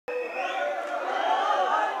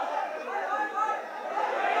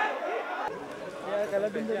अरे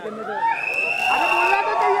बोलना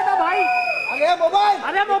तो चाहिए था भाई।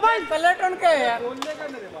 अरे मोबाइल कलर टोन क्या है यार?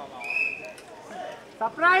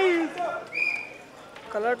 सरप्राइज।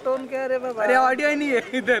 कलर टोन क्या है रे बाबा? अरे ऑडियो ही नहीं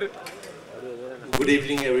है इधर। Good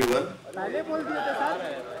evening, everyone. पहले बोल दिए थे सर।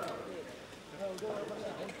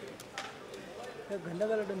 गंदा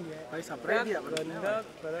कलर टोन दिया है भाई, सरप्राइज दिया गंदा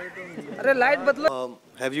कलर टोन। अरे लाइट बदलो।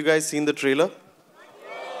 Have you guys seen the trailer?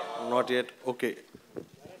 Not yet. Okay.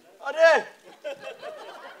 अरे!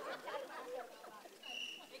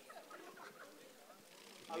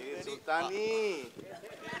 ये सुल्तानी।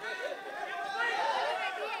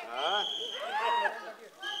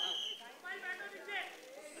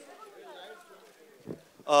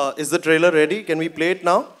 Is the trailer ready? Can we play it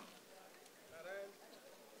now?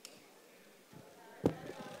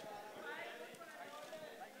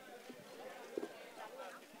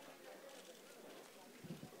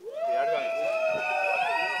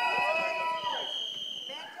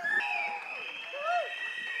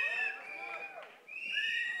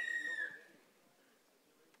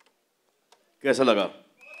 कैसा लगा?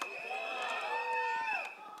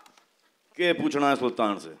 के पूछना है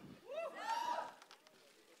सुल्तान से?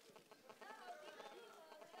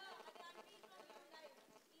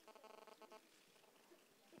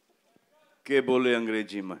 के बोले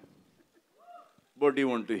अंग्रेजी में? What do you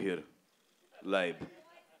want to hear live?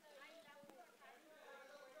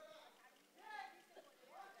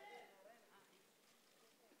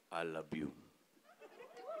 I love you.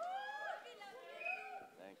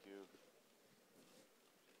 Thank you.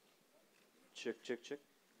 Check check check.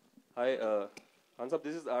 हाय खान साहब,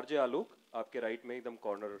 दिस इज आरजे आलोक, आपके राइट में एकदम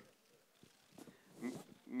कॉर्नर।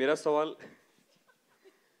 मेरा सवाल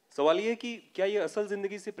ये है कि क्या ये असल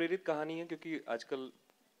जिंदगी से प्रेरित कहानी है? क्योंकि आजकल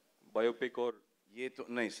बायोपिक और ये तो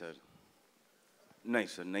नहीं सर, नहीं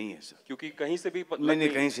सर, नहीं है सर। क्योंकि कहीं से भी नहीं,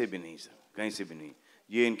 कहीं से भी नहीं सर, कहीं से भी नहीं।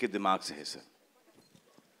 ये इनके दिमाग से है सर।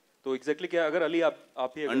 तो एग्जैक्टली क्या, अगर अली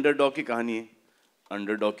आप ही अंडरडॉग की कहानी है,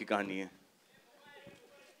 अंडरडॉग की कहानी है।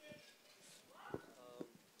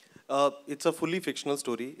 It's a fully fictional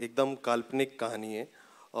story, एकदम काल्पनिक कहानी है,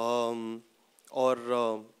 और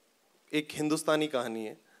एक हिंदुस्तानी कहानी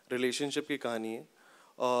है, रिलेशनशिप की कहानी है।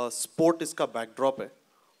 स्पोर्ट इसका बैकड्रॉप है,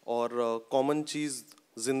 और कॉमन चीज़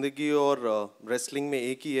ज़िंदगी और रेसलिंग में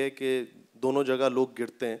एक ही है कि दोनों जगह लोग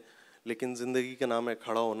गिरते हैं, लेकिन ज़िंदगी के नाम है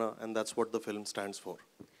खड़ा होना, and that's what the film stands for.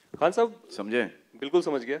 Khan साहब समझे? बिल्कुल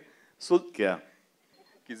समझ गया। क्या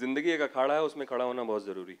कि जिंदगी एक अखाड़ा है, उसमें खड़ा होना बहुत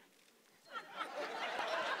जरूरी।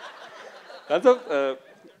 खान साहब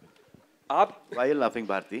आप Why are you laughing,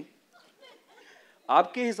 Bharti?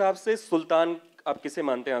 आपके हिसाब से सुल्तान आप किसे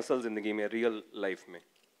मानते हैं असल जिंदगी में, रियल लाइफ में?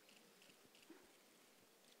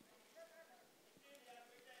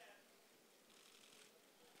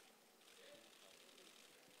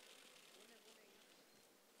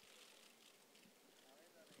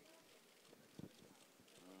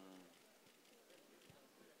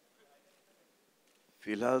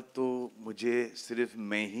 फिलहाल तो मुझे सिर्फ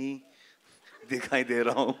मैं ही दिखाई दे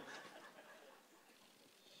रहा हूँ।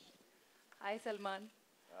 हाय सलमान,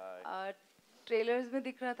 ट्रेलर्स में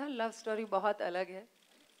दिख रहा था लव स्टोरी बहुत अलग है।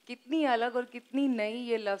 कितनी अलग और कितनी नई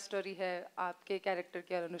ये लव स्टोरी है आपके कैरेक्टर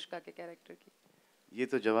की और अनुष्का के कैरेक्टर की? ये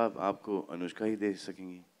तो जवाब आपको अनुष्का ही दे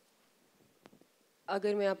सकेंगी।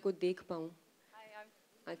 अगर मैं आपको देख पाऊँ।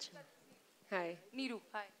 अच्छा, हाय नीरू।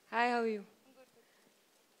 हाय हाय, हाउ आर यू?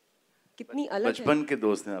 कितनी अलग है। बचपन के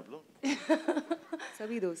दोस्त हैं आप लोग?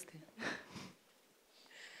 सभी दोस्त हैं।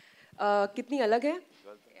 कितनी अलग है।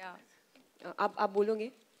 आप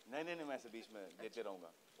बोलोगे? नहीं, मैं ऐसे बीच में देते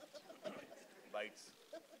रहूंगा बाइट्स।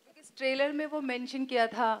 इस ट्रेलर में वो मेंशन किया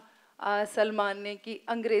था सलमान ने कि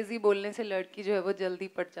अंग्रेजी बोलने से लड़की जो है वो जल्दी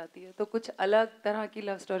पट जाती है, तो कुछ अलग तरह की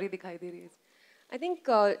लव स्टोरी दिखाई दे रही है। आई थिंक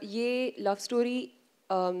ये लव स्टोरी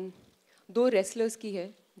दो रेसलर्स की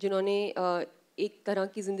है जिन्होंने एक तरह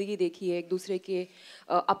की ज़िंदगी देखी है, एक दूसरे के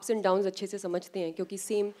अप्स एंड डाउन्स अच्छे से समझते हैं क्योंकि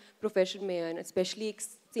सेम प्रोफेशन में है, स्पेशली एक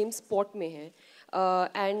सेम स्पॉट में है,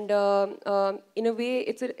 and in a way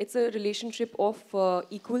it's a relationship of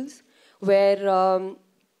equals where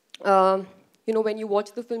you know when you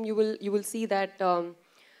watch the film you will see that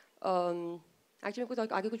actually मेरे को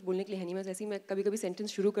आगे कुछ बोलने के लिए है नहीं, मैं ऐसे ही मैं कभी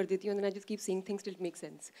सेंटेंस शुरू कर देती हूँ and then I just keep saying things till it makes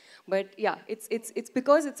sense, but yeah it's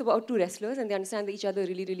because it's about two wrestlers and they understand each other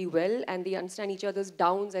really well and they understand each other's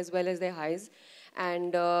downs as well as their highs,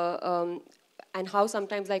 and how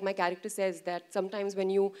sometimes, like my character says, that sometimes when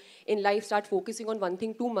you in life start focusing on one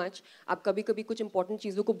thing too much आप कभी कुछ important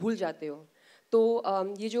चीज़ों को भूल जाते हो। तो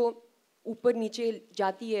ये जो ऊपर नीचे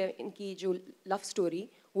जाती है इनकी जो लव स्टोरी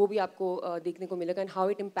वो भी आपको देखने को मिलेगा, and how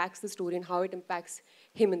it impacts the story and how it impacts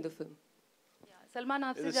him in the film. Salman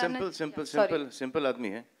आपसे सिंपल आदमी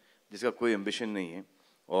है जिसका कोई एम्बिशन नहीं है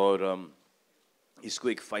और इसको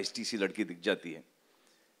एक फाइस्टी सी लड़की दिख जाती है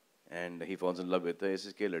and he falls in love with her.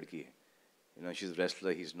 ऐसी क्या लड़की है, you know, she is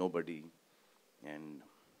wrestler, he is nobody. And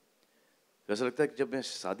ऐसा लगता है कि जब मैं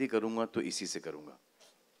शादी करूंगा तो इसी से करूंगा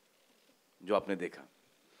जो आपने देखा.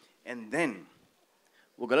 एंड देन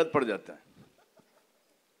वो गलत पड़ जाता है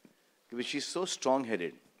क्योंकि she is so strong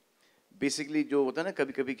headed. Basically जो होता है ना,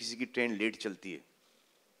 कभी कभी किसी की ट्रेन लेट चलती है,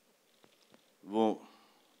 वो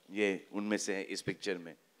ये उनमें से है. इस पिक्चर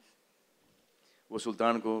में वो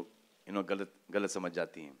सुल्तान को गलत समझ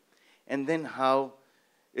जाती हैं. And then how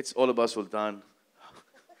it's all about Sultan,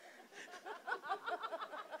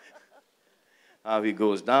 how he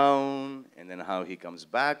goes down and then how he comes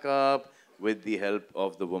back up with the help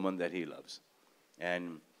of the woman that he loves.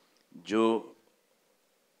 And जो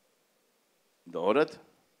the औरत,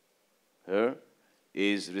 her,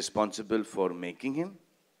 is responsible for making him,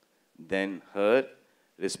 then her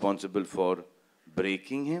responsible for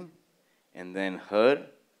breaking him, and then her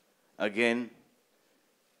again,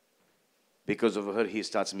 because of her he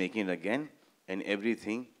starts making it again, and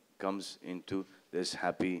everything comes into this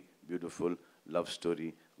happy, beautiful love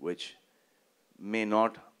story which may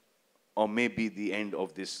not or may be the end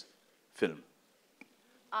of this film.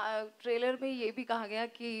 Trailer में ये भी कहा गया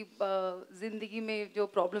कि जिंदगी में जो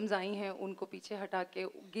problems आई हैं उनको पीछे हटा के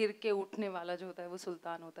गिर के उठने वाला जो होता है वो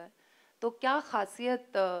सुल्तान होता है. तो क्या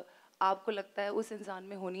खासियत आपको लगता है उस इंसान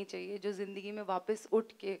में होनी चाहिए जो जिंदगी में वापस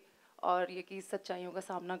उठ के और ये कि सच्चाइयों का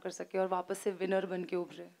सामना कर सके और वापस से विनर बन के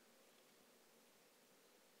उभरे?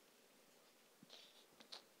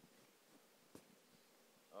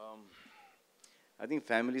 I think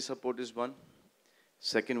family support is one.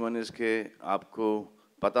 Second one is कि आपको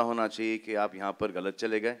पता होना चाहिए कि आप यहाँ पर गलत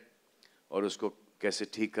चले गए और उसको कैसे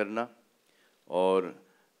ठीक करना. और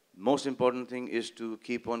most important thing is to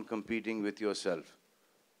keep on competing with yourself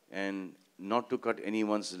and not to cut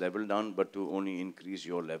anyone's level down but to only increase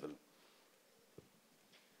your level.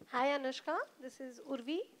 Hi Anushka, this is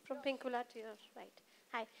Urvi from Pink Villa to your right.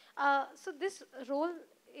 Hi. So this role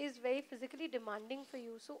is very physically demanding for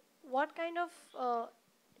you. So what kind of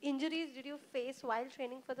injuries did you face while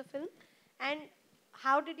training for the film, and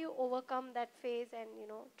how did you overcome that phase and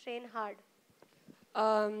train hard?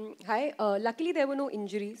 Hi. Luckily, there were no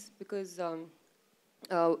injuries because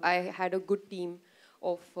I had a good team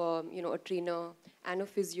of a trainer and a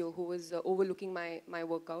physio who was overlooking my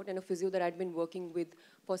workout, and a physio that I'd been working with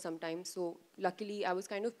for some time. So luckily, I was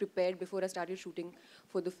kind of prepared before I started shooting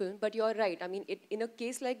for the film. But you're right. I mean, in a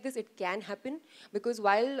case like this, it can happen because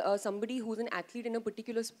while somebody who's an athlete in a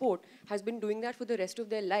particular sport has been doing that for the rest of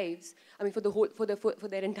their lives, I mean, for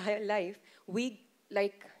their entire life, we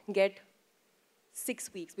get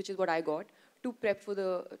 6 weeks, which is what I got, to prep for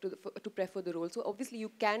the role. So obviously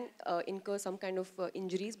you can incur some kind of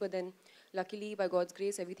injuries, but then luckily by God's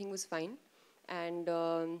grace everything was fine. And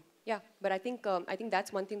yeah, but I think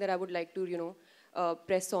that's one thing that I would like to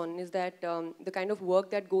press on, is that the kind of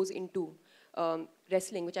work that goes into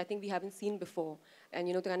wrestling, which I think we haven't seen before, and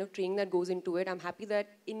the kind of training that goes into it. I'm happy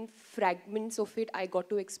that in fragments of it I got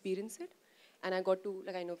to experience it. And I got to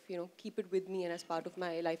keep it with me and as part of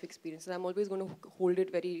my life experience. So I'm always going to hold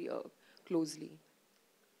it very closely.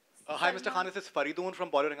 Hi, Mr. Khan. This is Faridoon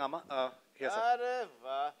from Bollywood Hangama. Here, sir.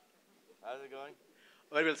 How's it going?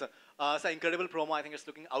 Very well, sir. It's an incredible promo. I think it's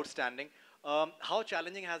looking outstanding. How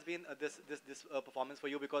challenging has been this performance for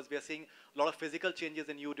you? Because we are seeing a lot of physical changes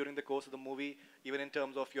in you during the course of the movie, even in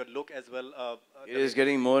terms of your look as well. It is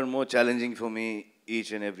getting more and more challenging for me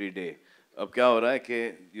each and every day. अब क्या हो रहा है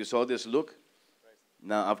कि you saw this look.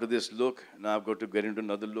 Now after this look, now I've got to get into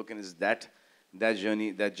another look, and it's that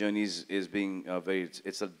journey is being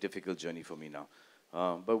it's a difficult journey for me now.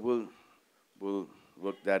 But we'll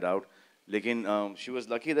work that out. Lekin she was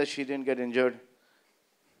lucky that she didn't get injured.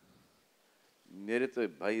 मेरे तो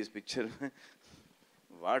भाई इस picture में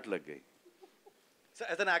वाट लग गई. So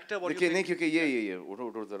as an actor, what do you think? नहीं, क्योंकि ये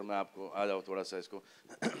उठो जरा, मैं आपको आ जाओ थोड़ा सा इसको.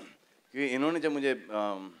 क्योंकि इन्होंने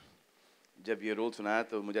जब ये रोल सुनाया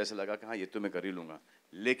तो मुझे ऐसा लगा कि हाँ ये तो मैं कर ही लूँगा.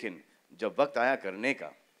 लेकिन जब वक्त आया करने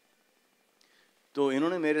का तो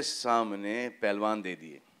इन्होंने मेरे सामने पहलवान दे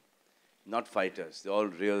दिए, not fighters, they're all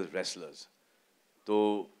real wrestlers.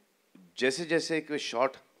 तो जैसे जैसे कोई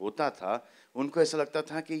शॉट होता था उनको ऐसा लगता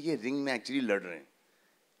था कि ये रिंग में एक्चुअली लड़ रहे हैं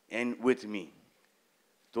and with me.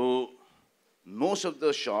 तो most of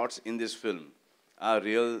the shots in this film are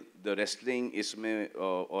real. The wrestling इसमें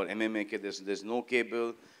और MMA के there's no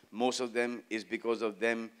cable. Most of them is because of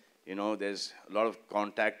them, there's a lot of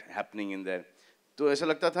contact happening in there. तो ऐसा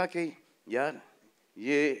लगता था कि यार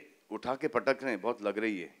ये उठा के पटक रहे हैं, बहुत लग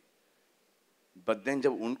रही है. बट देन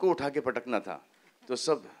जब उनको उठा के पटकना था तो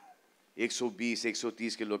सब 120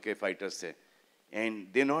 130 किलो के फाइटर्स थे, and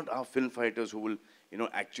they're not our film fighters who will, you know,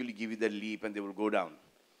 actually give you the leap and they will go down.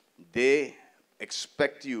 They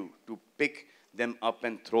expect you to pick them up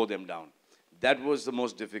and throw them down. That was the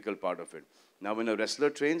most difficult part of it. Now when a wrestler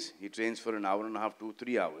trains, he trains for an hour and a half to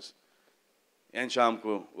 3 hours, and शाम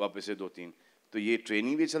को वापस से 2-3. तो ये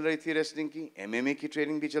training भी चल रही थी रेसलिंग की, MMA की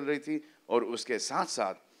ट्रेनिंग भी चल रही थी, और उसके साथ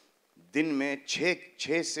साथ दिन में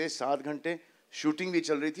 6 से 7 घंटे शूटिंग भी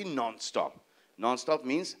चल रही थी non stop. Non-stop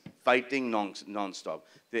means fighting non-stop.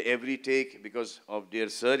 The every take, because of dear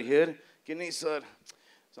sir here, कि नहीं sir,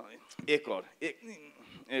 एक और,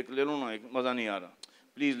 एक ले लो ना, एक मज़ा नहीं आ रहा,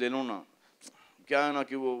 please ले लो ना, क्या है ना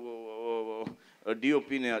कि वो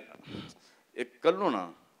DOP ने एक कर लो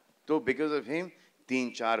ना, तो because of him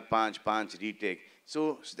 3, 4, 5 retake.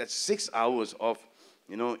 So that's 6 hours of,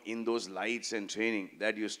 you know, in those lights and training,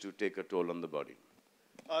 that used to take a toll on the body.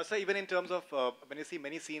 So even in terms of when you see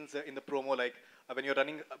many scenes in the promo, like when you're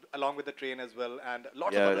running along with the train as well, and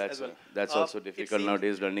lots of others as well. That's also difficult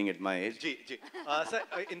nowadays, running at my age. Ji. Sir,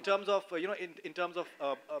 in terms of you know, in terms of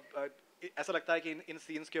ऐसा लगता है कि इन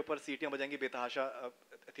scenes के ऊपर सीटियां बजाएंगी बेतहाशा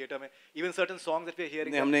theatre में. Even certain songs that we're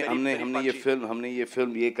hearing. हमने ये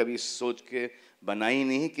फिल्म ये कभी सोच के बनाई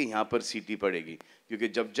नहीं कि यहाँ पर सीटी पड़ेगी, क्योंकि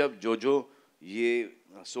जब जो ये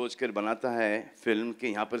सोच कर बनाता है फिल्म कि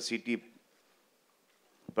यहाँ पर सीटी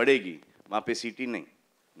पड़ेगी, वहाँ पे सीटी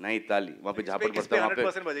नहीं ताली, वहाँ पे जहाँ पर पड़ता है वहाँ पे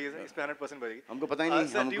 100% बजेगी सर, इस पे 100% बजेगी.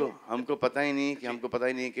 हमको पता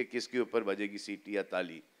ही नहीं कि किसके ऊपर बजेगी सीटी या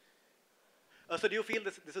ताली. So do you feel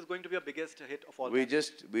this is going to be a biggest hit of all? We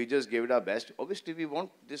just gave it our best. Obviously, we want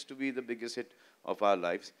this to be the biggest hit of our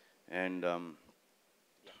lives, and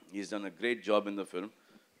he's done a great job in the film.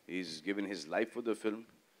 He's given his life for the film,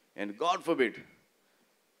 and God forbid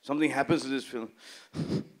something happens to this film.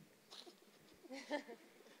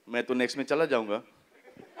 मैं तो next में चला जाऊँगा.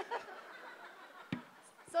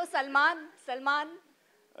 So Salman.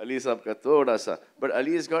 Ali साहब का थोड़ा सा, but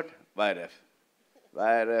Ali has got YRF.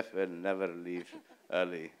 YRF will never leave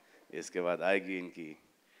Ali. इसके बाद आएगी इनकी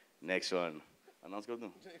next one. Announce कर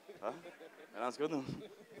दूँ? हाँ? Announce कर दूँ?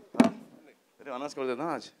 हाँ? अरे announce कर देता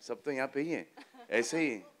आज. सब तो यहाँ पे ही है. ऐसे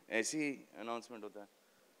ही announcement होता है.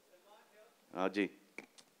 हाँ जी.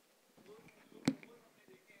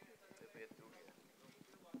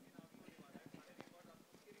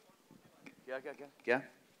 क्या?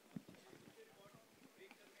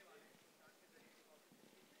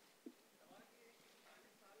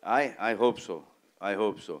 I hope so.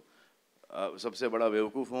 सबसे बड़ा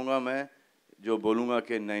बेवकूफ़ होऊंगा मैं जो बोलूँगा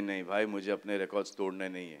कि नहीं भाई मुझे अपने रिकॉर्ड्स तोड़ने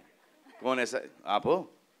नहीं है. कौन ऐसा? आप हो?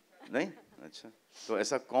 नहीं? अच्छा, तो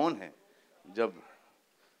ऐसा कौन है जब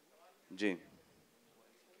जी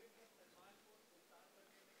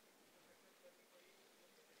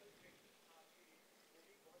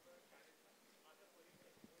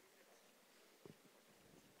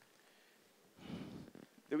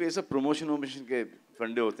देखो, ये सब प्रमोशन के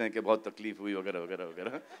फंडे होते हैं कि बहुत तकलीफ हुई वगैरह.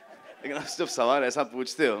 लेकिन आप जब सवाल ऐसा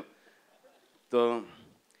पूछते हो तो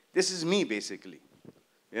this is me basically,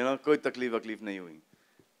 you know, कोई तकलीफ नहीं हुई.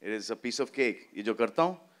 It is a piece of cake. ये जो करता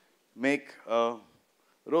हूँ मैं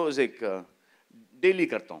रोज़ डेली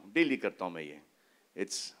करता हूँ मैं ये.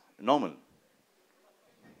 It's normal.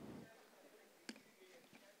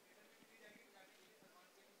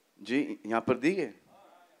 जी यहाँ पर दी है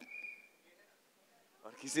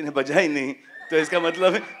किसी ने बजा ही नहीं, तो इसका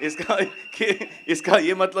मतलब इसका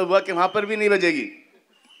ये मतलब हुआ कि वहां पर भी नहीं बजेगी.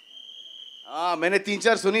 हाँ, मैंने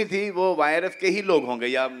 3-4 सुनी थी, वो YRF के ही लोग होंगे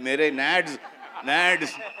या मेरे नैड्स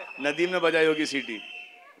नदीम ने बजाई होगी सीटी.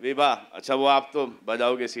 विभा, अच्छा वो आप तो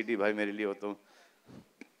बजाओगे सीटी भाई मेरे लिए हो तो.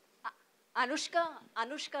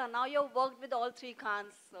 Anushka, now you've worked with all 3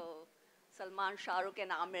 Khans, so Salman, Shahrukh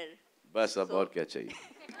and Amir. बस अब और क्या चाहिए.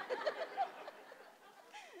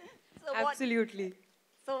 Absolutely.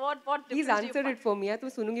 So what He's answered it for me. मैं तो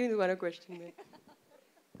सुनूंगी दोबारा question में.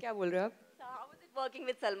 क्या बोल रहे हो आप? So how is it working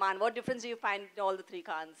with Salman? What difference do you find in all the 3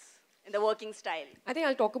 Khans in the working style? I think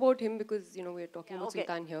I'll talk about him because, you know, we're talking about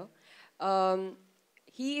Sultan here.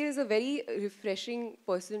 He is a very refreshing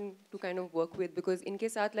person to kind of work with because इनके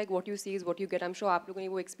साथ like what you see is what you get. I'm sure आप लोगों ने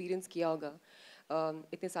वो experience किया होगा.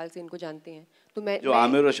 इतने साल से इनको जानते हैं. तो मैं जो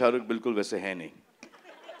आमिर और शाहरुख बिल्कुल वैसे है नहीं.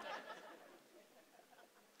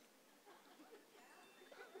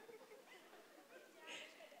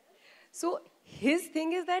 So his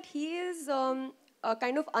thing is that he is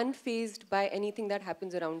kind of unfazed by anything that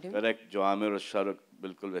happens around him. Correct. जो आमिर और शाहरुख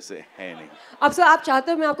बिल्कुल वैसे है नहीं. अब सर आप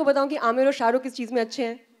चाहते हो मैं आपको बताऊं कि आमिर और शाहरुख किस चीज़ में अच्छे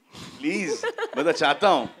हैं? Please, मैं तो चाहता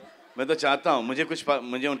हूँ.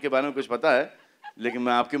 मुझे उनके बारे में कुछ पता है, लेकिन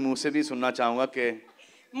मैं आपके मुंह से भी सुनना चाहूँगा कि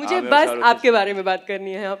मुझे आमिर और बस शाहरुख आपके बारे में बात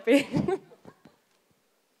करनी है यहाँ पे.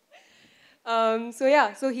 So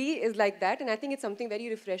yeah, so he is like that, and I think it's something very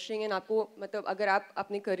refreshing. And आपको मतलब अगर आप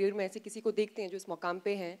अपने career में ऐसे किसी को देखते हैं जो इस मकाम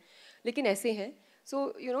पे हैं, लेकिन ऐसे हैं,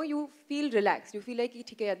 so you know you feel relaxed. You feel like कि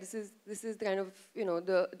ठीक है, this is the kind of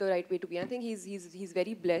the right way to be. I think he's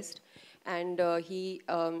very blessed, and he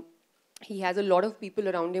has a lot of people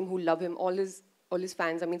around him who love him. All his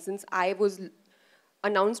fans. I mean, since I was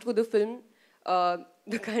announced for the film,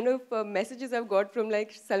 the kind of messages I've got from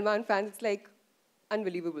like Salman fans, it's like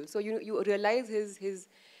unbelievable. So you realize his his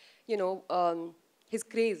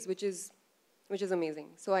craze, which is amazing.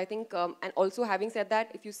 So I think, and also having said that,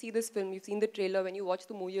 if you see this film, you've seen the trailer, when you watch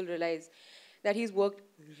the movie, you'll realize that he's worked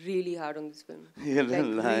really hard on this film. You're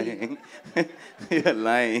lying. You're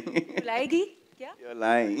lying. Lying? Yeah? You're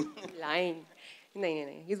lying. Lying. No.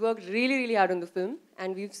 He's worked really, really hard on the film,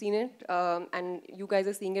 and we've seen it, and you guys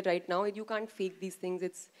are seeing it right now. You can't fake these things.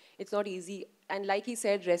 It's not easy. And like he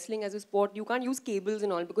said, wrestling as a sport, you can't use cables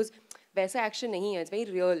and all because वैसा action नहीं है. It's very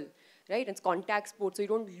real, right? It's contact sport, so you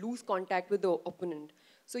don't lose contact with the opponent.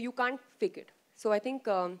 So you can't fake it. So I think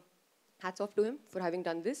hats off to him for having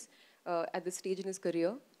done this at this stage in his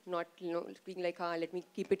career. Not being like, let me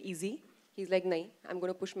keep it easy. He's like, nahi, I'm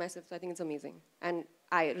going to push myself. So I think it's amazing, and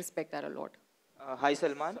I respect that a lot. Hi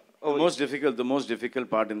Salman. The most difficult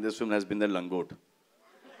part in this film has been the langot.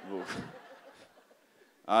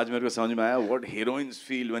 आज मेरे को समझ में आया what heroines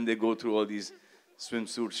feel when they go through all these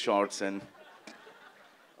swimsuit shots and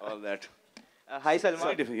all that. Hi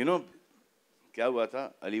Salman. You know क्या हुआ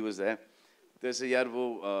था? Ali was there. तो ऐसे यार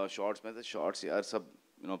वो shorts में थे shorts यार सब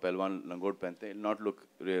पहलवान लंगोट पहनते हैं, not look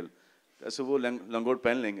real. ऐसे वो लंगोट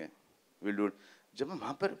पहन लेंगे. We'll do it. जब मैं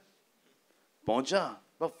वहाँ पर पहुँचा,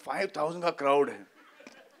 वहाँ 5,000 का crowd है.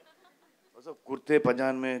 और सब कुर्ते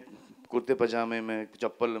पजामे में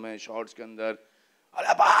चप्पल में शॉर्ट्स के अंदर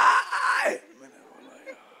अरे भाई मैंने बोला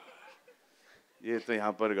यार ये तो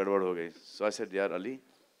यहाँ पर गड़बड़ हो गई. So I said यार Ali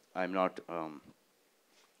I'm not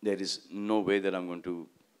there is no way that I'm going to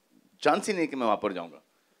chance ही नहीं कि मैं वहाँ पर जाऊँगा.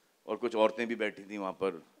 और कुछ औरतें भी बैठी थी वहाँ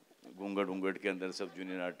पर घूंघट के अंदर सब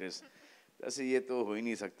जूनियर आर्टिस्ट. ऐसे ये तो हो ही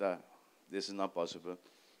नहीं सकता. This is not possible.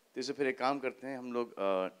 तो इसे फिर एक काम करते हैं हम लोग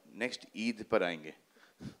नेक्स्ट ईद पर आएंगे.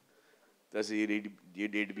 तो ऐसे ये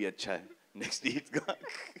डेट भी अच्छा है नेक्स्ट ईद का.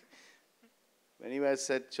 Anyway, I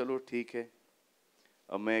said चलो ठीक है.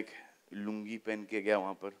 अब मैं एक लुंगी पहन के गया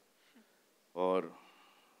वहाँ पर और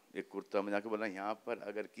एक कुर्ता में जाके बोला यहाँ पर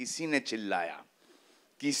अगर किसी ने चिल्लाया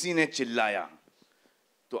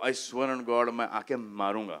तो I swear on God मैं आके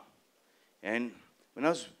मारूंगा. And when I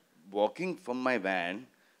was walking from my van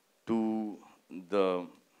to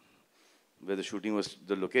where the shooting was,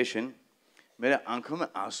 the location, मेरे आंखों में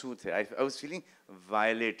आंसू थे. I was feeling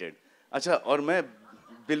violated. अच्छा और मैं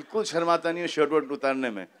बिल्कुल शर्माता नहीं हूँ शर्ट वर्ट उतारने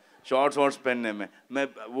में, शॉर्ट्स पहनने में. मैं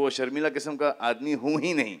वो शर्मीला किस्म का आदमी हूँ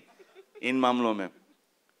ही नहीं इन मामलों में.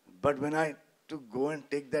 But when I to go and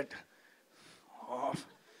take that off,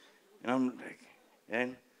 and I'm like,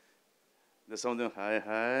 and there's something hi.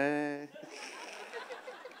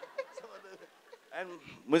 And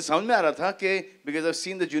मुझे समझ में आ रहा था कि because I've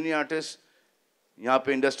seen the junior artists यहाँ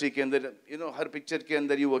पे इंडस्ट्री के अंदर हर पिक्चर के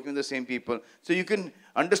अंदर you working with the same people, so you can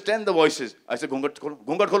understand the voices. ऐसे घूंघट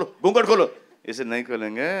खोलो ऐसे नहीं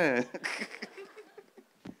खोलेंगे.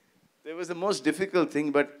 It was the most difficult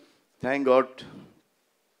thing, but thank God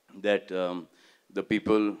that the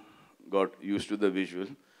people got used to the visual.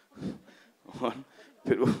 और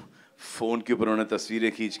फिर वो फोन के ऊपर उन्होंने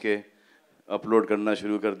तस्वीरें खींच के अपलोड करना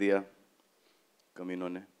शुरू कर दिया कमीनों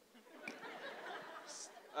ने.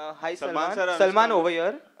 Hi Salman over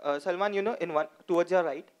here. Salman, towards your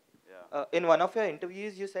right. Yeah. In one of your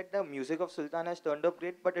interviews, you said the music of Sultan has turned up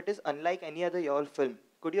great, but it is unlike any other your film.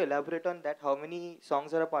 Could you elaborate on that? How many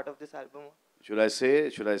songs are a part of this album? Should I say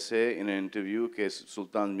in an interview that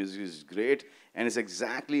Sultan's music is great and it's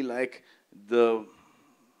exactly like the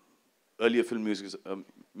earlier film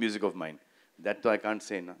music of mine? That I can't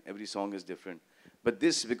say. Na? Every song is different. But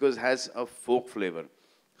this, because it has a folk flavor,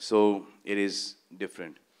 so it is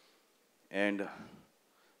different. And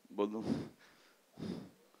बोल दूं.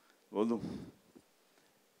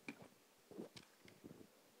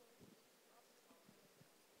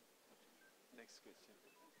 Next question.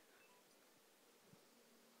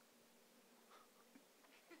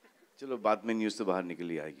 चलो बाद में news तो बाहर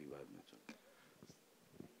निकली आएगी बाद में.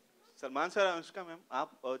 सलमान सर, अनुष्का मैम,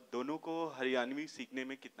 आप दोनों को हरियाणवी सीखने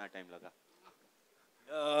में कितना टाइम लगा?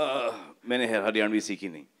 मैंने हरियाणवी सीखी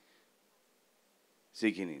नहीं.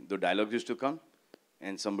 The dialogue used to come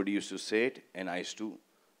and somebody used to say it and I used to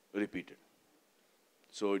repeat it.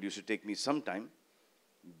 So it used to take me some time,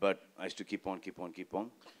 but I used to keep on, keep on, keep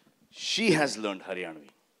on. She has learned Haryanvi.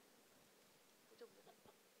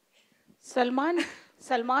 Salman,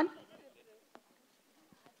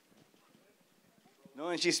 No,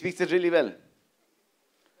 and she speaks it really well.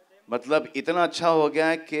 मतलब इतना अच्छा हो गया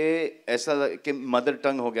है कि ऐसा कि mother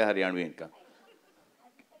tongue हो गया हरियाणवी इनका.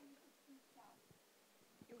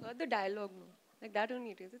 You heard the dialogue, no? Like that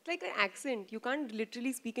only it is. It's like an accent. You can't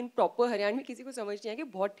literally speak in proper Haryanvi. किसी को समझ नहीं आएगा कि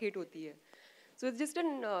बहुत ठेठ होती है. So it's just an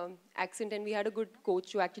accent, and we had a good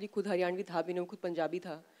coach जो actually खुद हरियाणवी था भी नहीं, खुद पंजाबी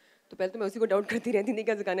था. तो पहले तो मैं उसी को डाउट करती रहती थी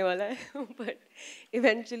क्या सिखाने वाला है. But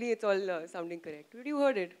eventually it's all sounding correct. Did you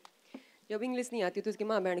heard it? जब इंग्लिश नहीं आती तो उसकी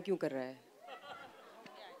माँ बहन क्यों कर रहा है?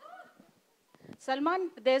 Salman,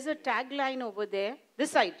 there's a tagline over there.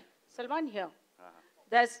 This side. Salman, here.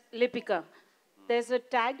 There's Lipika. There's a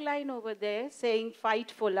tagline over there saying fight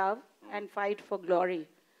for love and fight for glory.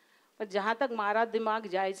 पर जहाँ तक मारा दिमाग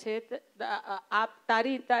जाए छे आप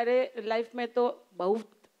तारे लाइफ में तो बहुत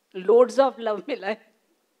loads of love मिला है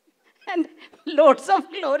and loads of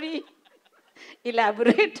glory.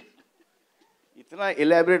 Elaborate. इतना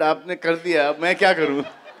elaborate आपने कर दिया, अब मैं क्या करूँ?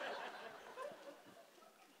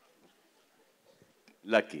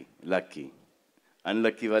 लकी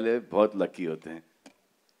अनलकी वाले बहुत लकी होते हैं.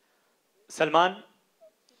 सलमान,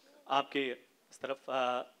 आपके इस तरफ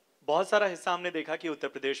बहुत सारा हिस्सा हमने देखा कि उत्तर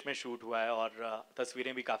प्रदेश में शूट हुआ है और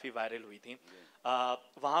तस्वीरें भी काफ़ी वायरल हुई थी.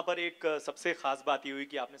 वहाँ पर एक सबसे ख़ास बात ये हुई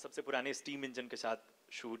कि आपने सबसे पुराने स्टीम इंजन के साथ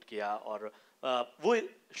शूट किया और वो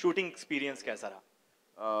शूटिंग एक्सपीरियंस कैसा रहा?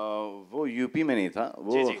 वो यूपी में नहीं था,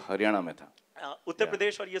 वो हरियाणा में था. उत्तर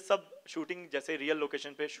प्रदेश और ये सब शूटिंग जैसे रियल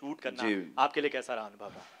लोकेशन पे शूट करना आपके लिए कैसा रहा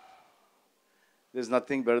अनुभव? There's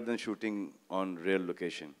nothing better than shooting on real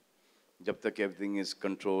location. जब तक everything is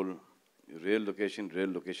control, real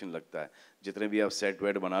location लगता है. जितने भी आप set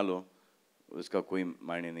वेट बना लो, उसका कोई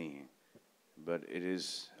मायने नहीं है. But it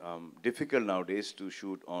is difficult nowadays to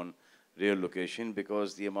shoot on real location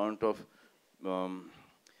because the amount of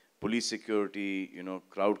police security,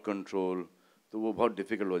 crowd control, तो वो बहुत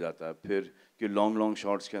डिफ़िकल्ट हो जाता है. फिर कि लॉन्ग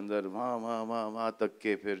शॉट्स के अंदर वहाँ तक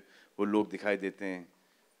के फिर वो लोग दिखाई देते हैं,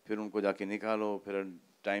 फिर उनको जाके निकालो, फिर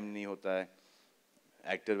टाइम नहीं होता है,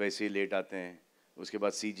 एक्टर वैसे ही लेट आते हैं, उसके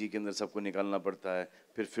बाद सीजी के अंदर सबको निकालना पड़ता है,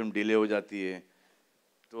 फिर फिल्म डिले हो जाती है.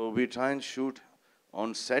 तो we try and shoot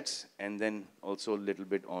on sets and then also little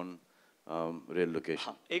bit on real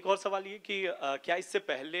location. एक और सवाल ये कि क्या इससे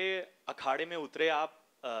पहले अखाड़े में उतरे आप,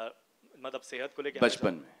 मतलब सेहत को लेकर?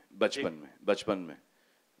 बचपन में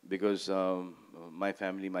because my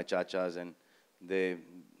family, my चाचाज and they,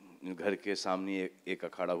 घर के सामने एक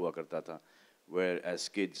अखाड़ा हुआ करता था where as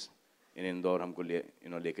kids in Indore हमको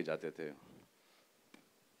लेके जाते थे.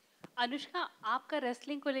 अनुष्का, आपका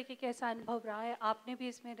रेसलिंग को लेके कैसा अनुभव रहा है? आपने भी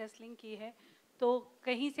इसमें रेसलिंग की है, तो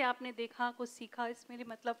कहीं से आपने देखा, कुछ सीखा इसमें,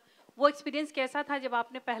 मतलब वो एक्सपीरियंस कैसा था जब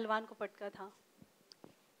आपने पहलवान को पटका था?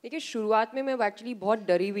 देखिए, शुरुआत में मैं एक्चुअली बहुत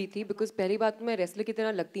डरी हुई थी बिकॉज पहली बात तो मैं रेसलर की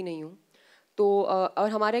तरह लगती नहीं हूँ. तो और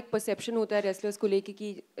हमारा एक परसेप्शन होता है रेसलर्स को लेके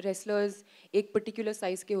कि रेसलर्स एक पर्टिकुलर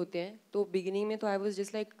साइज़ के होते हैं. तो बिगिनिंग में तो I was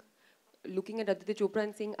just like looking at Aditya Chopra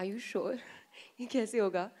and saying, are you sure ये कैसे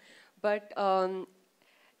होगा? बट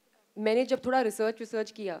मैंने जब थोड़ा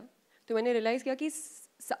रिसर्च किया तो मैंने रियलाइज़ किया कि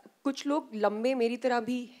कुछ लोग लंबे मेरी तरह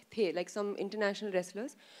भी थे, like some international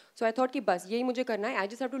wrestlers. So I thought कि बस यही मुझे करना है. I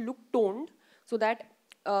just have to look toned so that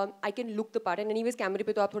I can look the part. And anyways कैमरे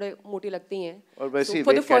पे तो आप थोड़े मोटे लगते ही हैं. और वैसे ही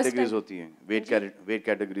वेट कैटेगरीज होती हैं, वेट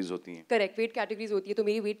कैटेगरीज होती हैं. करेक्ट, वेट कैटेगरीज होती है. तो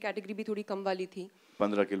मेरी वेट कैटेगरी भी थोड़ी कम वाली थी.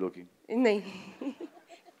 15 किलो की नहीं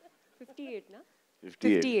 58 ना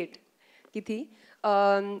 58 की थी.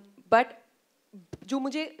 बट जो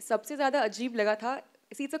मुझे सबसे ज़्यादा अजीब लगा था,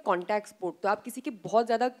 इट्स अ कॉन्टैक्ट स्पोर्ट. तो आप किसी के बहुत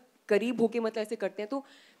ज़्यादा करीब होके मतलब ऐसे करते हैं. तो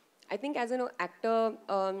I think as an actor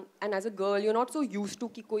and as a girl you are not so used to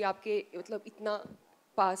कि कोई आपके मतलब इतना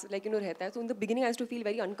पास रहता है. सो in the beginning I used to feel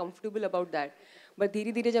very uncomfortable about that. But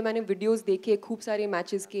धीरे धीरे जब मैंने वीडियोस देखे खूब सारे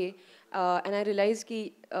मैचेस के एंड आई रियलाइज कि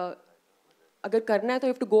अगर करना है तो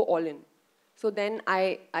you have to go all in. So then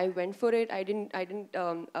I went for it. I didn't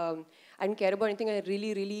care about anything. I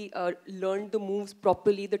really learned the moves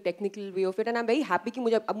properly, the technical way of it, and I'm very happy कि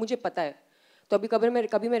अब मुझे पता है. तो अभी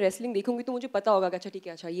कभी मैं wrestling देखूंगी तो मुझे पता होगा कि अच्छा ठीक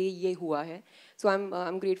है, अच्छा ये हुआ है. So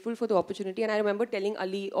I'm grateful for the opportunity, and I remember telling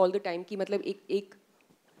Ali all the time कि मतलब एक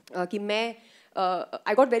कि मैं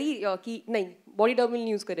I got very कि नहीं body double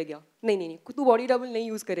नहीं use करेगा, नहीं तू body double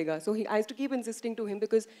नहीं use करेगा. So I used to keep insisting to him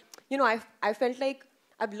because I felt like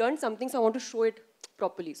I've learned something, so I want to show it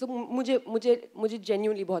properly. So मुझे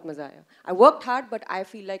genuinely बहुत मजा आया. I worked hard, but I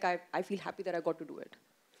feel like I feel happy that I got to do it.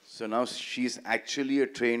 So now she's actually a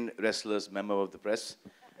trained wrestler's member of the press.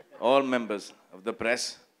 All members of the press.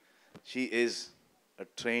 She is a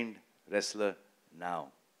trained wrestler now?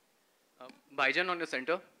 Baijan on your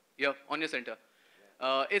center. Yeah, on your center.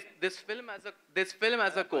 Is this film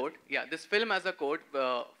as a code? Yeah, this film as a code.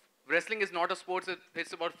 Wrestling is not a sport.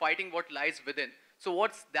 It's about fighting what lies within. So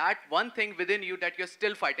what's that one thing within you that you're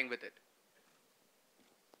still fighting with it?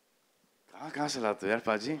 कहाँ से लाते हो यार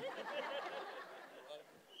पाजी?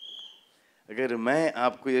 अगर मैं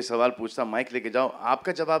आपको ये सवाल पूछता, माइक लेके जाओ,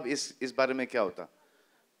 आपका जवाब इस बारे में क्या होता?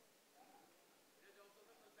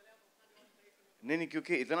 नहीं,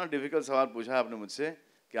 क्योंकि इतना डिफिकल्ट सवाल पूछा आपने मुझसे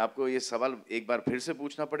कि आपको ये सवाल एक बार फिर से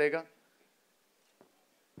पूछना पड़ेगा।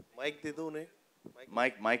 माइक दे दो उन्हें।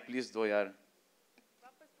 माइक प्लीज दो यार।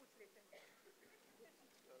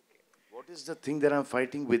 What is the thing that I'm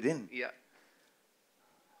fighting within? Yeah.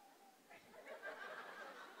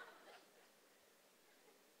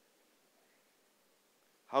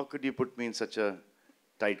 How could you put me in such a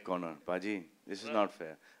tight corner, Paji? This is not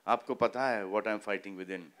fair. आपको पता है what I'm fighting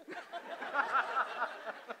within?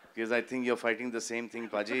 Because I think you're fighting the same thing,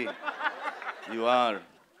 Paji. You are,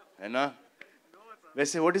 है ना?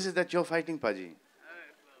 वैसे what is it that you're fighting, Paji?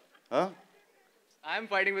 Huh? I'm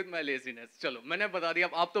fighting with my laziness. चलो, मैंने बता दिया,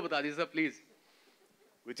 आप तो बता दीजिए sir, please.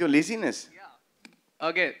 With your laziness? Yeah.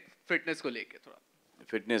 Again, fitness को लेके थोड़ा.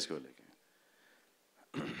 Fitness को लेके.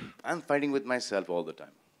 I'm fighting with myself all the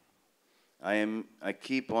time. I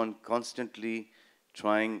keep on constantly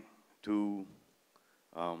trying to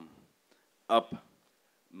up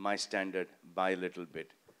my standard by a little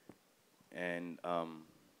bit. And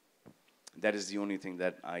that is the only thing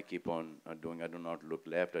that I keep on doing. I do not look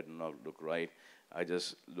left, I do not look right. I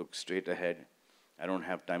just look straight ahead. I don't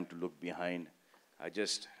have time to look behind. I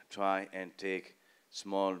just try and take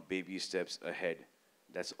small baby steps ahead.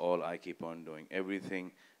 That's all I keep on doing.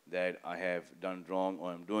 Everything that I have done wrong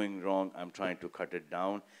or I'm doing wrong, I'm trying to cut it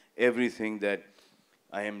down. Everything that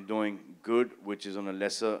I am doing good, which is on a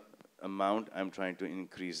lesser amount, I'm trying to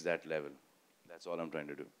increase that level. That's all I'm trying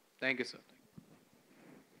to do. Thank you, sir.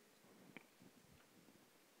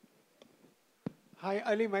 Hi,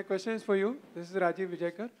 Ali. My question is for you. This is Rajiv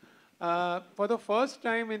Vijayakar. For the first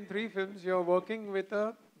time in 3 films, you're working with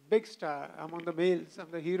a big star among the males.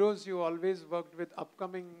 Among the heroes, you always worked with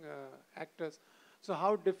upcoming actors. So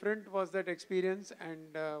how different was that experience,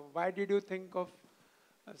 and why did you think of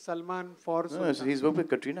Salman for Sultan? No, so he's worked with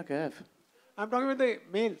Katrina Kaif. I'm talking about the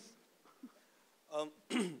males.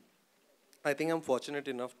 I think I'm fortunate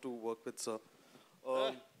enough to work with Sir.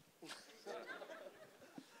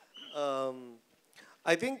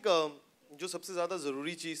 I think जो सबसे ज़्यादा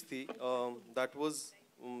ज़रूरी चीज़ थी, that was,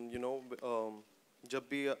 जब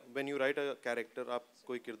भी when you write a character, आप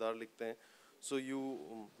कोई किरदार लिखते हैं, so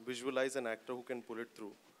you visualize an actor who can pull it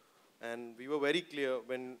through. And we were very clear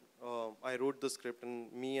when I wrote the script,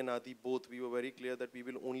 and me and Adi both, we were very clear that we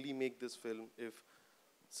will only make this film if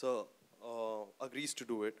Sir agrees to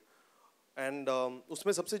do it. And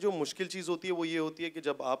उसमें सबसे जो मुश्किल चीज़ होती है वो ये होती है कि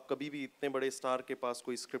जब आप कभी भी इतने बड़े स्टार के पास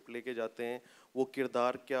कोई स्क्रिप्ट लेके जाते हैं, वो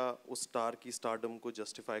किरदार क्या उस स्टार की स्टारडम को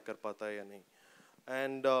जस्टिफाई कर पाता है या नहीं.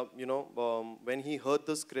 And when he heard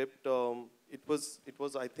the script, it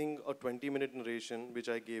was I think a 20-minute narration which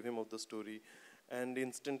I gave him of the story, and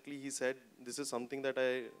instantly he said, this is something that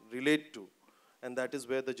I relate to, and that is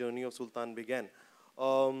where the journey of Sultan began.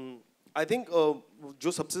 I think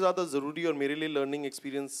जो सबसे ज़्यादा ज़रूरी और मेरे लिए learning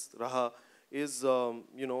experience रहा is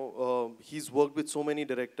he's worked with so many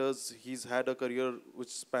directors. He's had a career which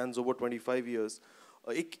spans over 25 years.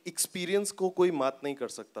 एक experience को कोई मात नहीं कर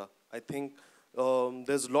सकता. I think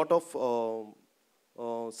there's a lot of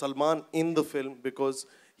Salman in the film because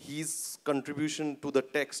his contribution to the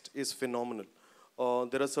text is phenomenal.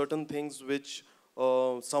 There are certain things which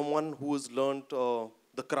someone who has learned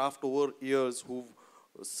the craft over years, who've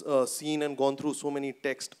seen and gone through so many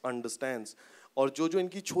texts understands. और जो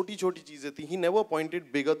इनकी छोटी छोटी चीज़ें थी, he never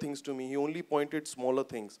pointed bigger things to me. He only pointed smaller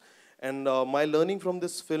things. And my learning from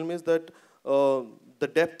this film is that the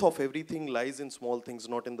depth of everything lies in small things,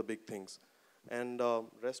 not in the big things. And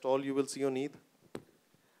rest all you will see on Eid.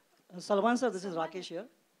 Salman sir, this is Rakesh here.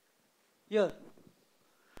 Here,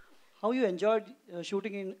 how you enjoyed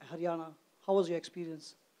shooting in Haryana? How was your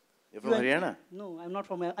experience? You're from Haryana? No, I'm not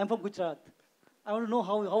from. I'm from Gujarat. I want to know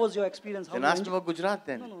how was your experience? How then ask about Gujarat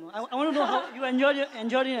then. No. I want to know how you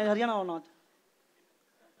enjoyed in Haryana or not.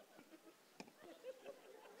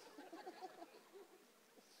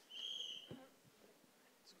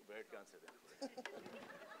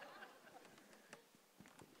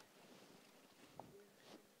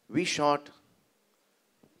 We shot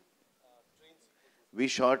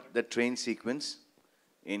the train sequence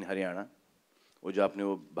in Haryana. वो जो आपने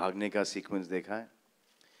वो भागने का sequence देखा है.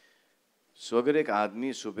 So अगर एक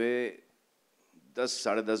आदमी सुबह 10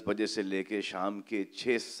 साढ़े 10 बजे से लेके शाम के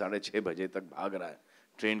 6 साढ़े 6 बजे तक भाग रहा है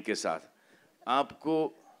ट्रेन के साथ, आपको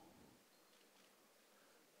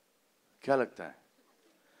क्या लगता है?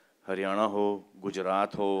 हरियाणा हो,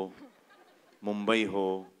 गुजरात हो, मुंबई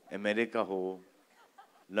हो, अमेरिका हो,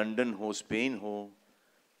 लंदन हो, स्पेन हो,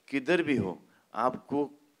 किधर भी हो, आपको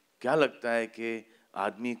क्या लगता है कि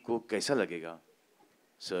आदमी को कैसा लगेगा?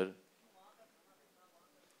 सर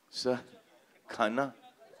खाना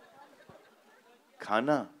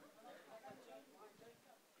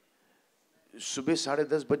सुबह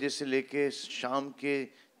 10:30 बजे से लेके शाम के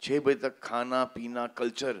 6 बजे तक खाना पीना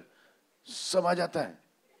कल्चर सब आ जाता है.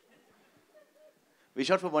 We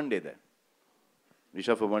shot for one day there. We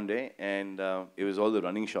shot for one day, and it was all the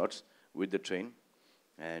running shots with the train,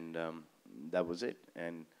 and that was it.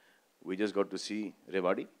 And we just got to see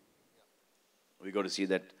Rewari. We got to see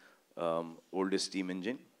that oldest steam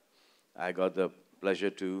engine. I got the pleasure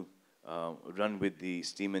to run with the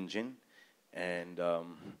steam engine, and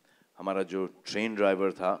हमारा जो train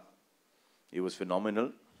driver था, it was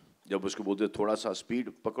phenomenal. जब उसको बोलते थोड़ा सा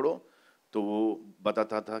speed पकड़ो, तो वो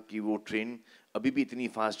बताता था कि वो train अभी भी इतनी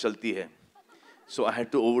fast चलती है. So I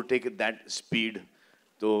had to overtake that speed.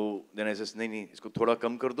 तो then I said नहीं इसको थोड़ा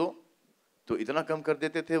कम कर दो. तो इतना कम कर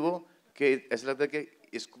देते थे वो कि ऐसा लगता कि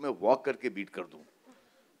इसको मैं walk करके beat कर दूँ.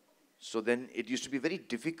 So then it used to be very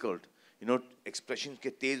difficult, you know, expressions के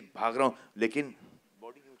तेज भाग रहा हूँ लेकिन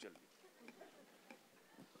body नहीं चल रही.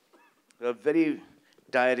 A very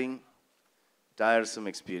tiresome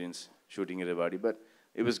experience shooting in Rewari, but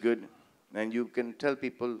it was good, and you can tell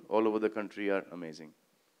people all over the country are amazing.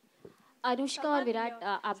 Anushka और विराट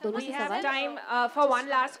आप दोनों से We have सवाल. time for one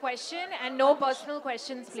last question and no personal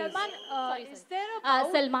questions, please. Salman, is there a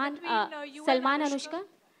bout Salman, between you Salman and Anushka?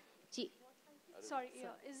 Ji. Sorry,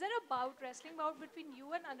 is there a bout, wrestling bout between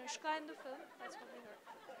you and Anushka in the film? That's what we heard.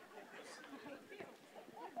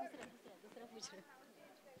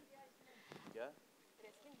 क्या?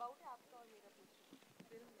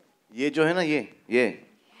 ये जो है ना ये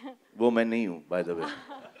वो मैं नहीं हूँ, by the way.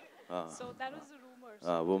 So that was the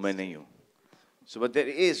rumor. वो मैं नहीं हूँ. So but there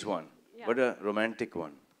is one, but a romantic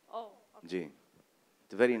one. Oh. Ji.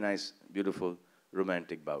 It's a very nice, beautiful,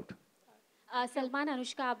 romantic bout. Salman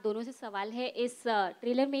Anushka आप दोनों से सवाल है. इस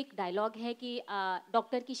ट्रेलर में एक डायलॉग है कि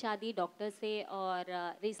डॉक्टर की शादी डॉक्टर से और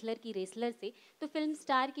रेसलर की रेसलर से, तो फिल्म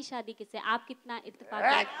स्टार की शादी किससे? आप कितना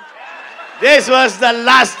इत्तेफाक? This was the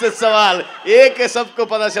last सवाल. एक सबको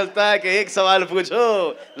पता चलता है कि एक सवाल पूछो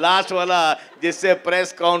लास्ट वाला जिससे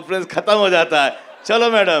प्रेस कॉन्फ्रेंस खत्म हो जाता है.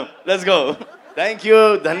 चलो madam, let's go. Thank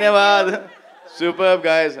you, धन्यवाद. Superb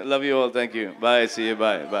guys, love you all. Thank you. Bye. See you.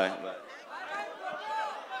 Bye.